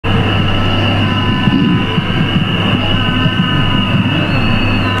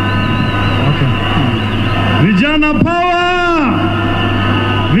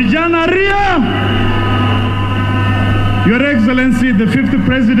Excellency, the 5th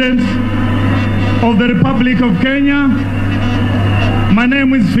President of the Republic of Kenya. My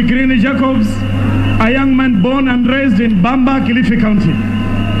name is Fikirini Jacobs, a young man born and raised in Bamba, Kilifi County.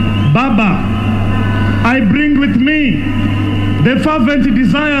 Baba, I bring with me the fervent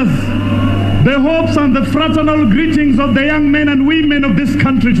desires, the hopes and the fraternal greetings of the young men and women of this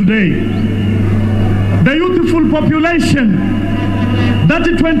country today. The youthful population that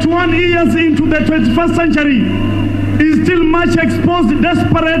 21 years into the 21st century is still much exposed,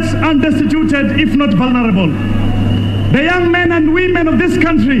 desperate and destituted, if not vulnerable. The young men and women of this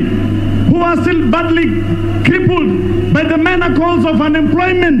country who are still badly crippled by the manacles of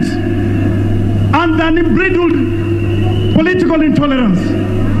unemployment and unbridled political intolerance.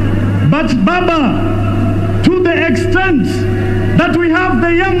 But Baba, to the extent that we have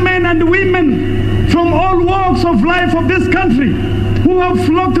the young men and women from all walks of life of this country who have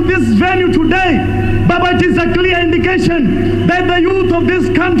flocked to this venue today, Baba, it is a clear indication that the youth of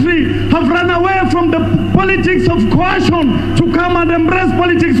this country have run away from the politics of coercion to come and embrace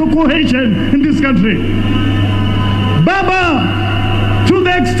politics of cohesion in this country. Baba, to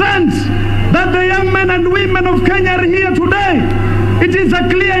the extent that the young men and women of Kenya are here today, it is a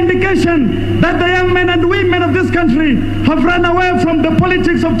clear indication that the young men and women of this country have run away from the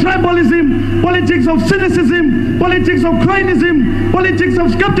politics of tribalism, politics of cynicism, politics of cronyism, politics of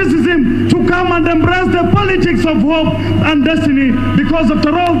skepticism, to come and embrace the politics of hope and destiny, because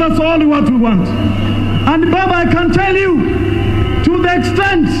after all, that's all what we want. And Baba, I can tell you, to the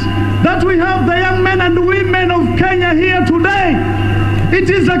extent that we have the young men and women of Kenya here today, it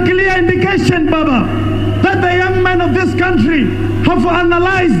is a clear indication, Baba, that the young men of this country have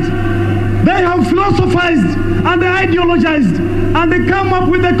analyzed, they have philosophized and ideologized, and they come up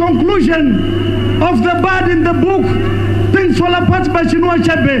with the conclusion of the bird in the book, Things Fall Apart by Chinua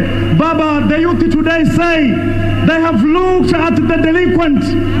Achebe. Baba, the youth today say they have looked at the delinquent,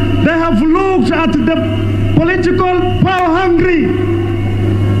 they have looked at the political power hungry,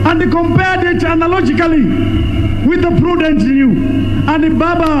 and they compared it analogically with the prudent in you. And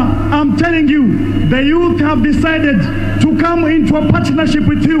Baba, I'm telling you, the youth have decided to come into a partnership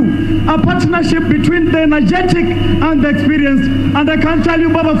with you, a partnership between the energetic and the experienced. And I can tell you,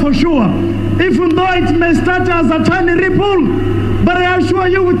 Baba, for sure, even though it may start as a tiny ripple, but I assure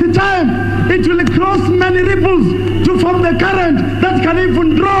you with the time, it will cross many ripples to form the current that can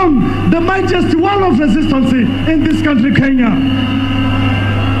even drown the mightiest wall of resistance in this country, Kenya.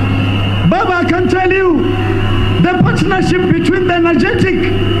 Baba, I can tell you, the partnership between the energetic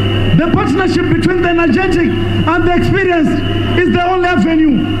and the experienced is the only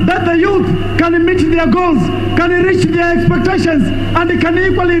avenue that the youth can meet their goals, can reach their expectations, and can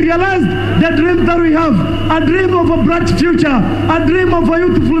equally realize the dreams that we have. A dream of a bright future, a dream of a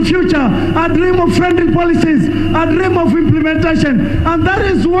youthful future, a dream of friendly policies, a dream of implementation. And that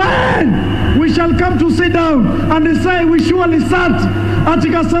is when we shall come to sit down and say we surely sat at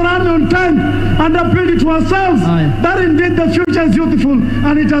Kasarani on 10 and appealed to ourselves that indeed the future is youthful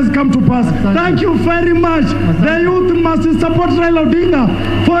and it has come to pass. Thank you very much. The youth must support Raila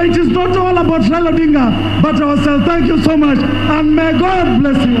Odinga, for it is not all about Raila Odinga but ourselves. Thank you so much and may God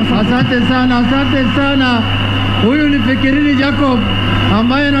bless you. Asante sana, asante sana. Huyu ni Fikirini Jacob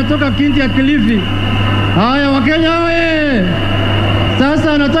ambaye anatoka kinti ya Kilifi. Haya Wakenya oye!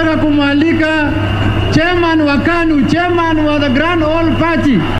 Sasa nataka kumwalika chairman wa KANU, chairman wa the Grand All Party.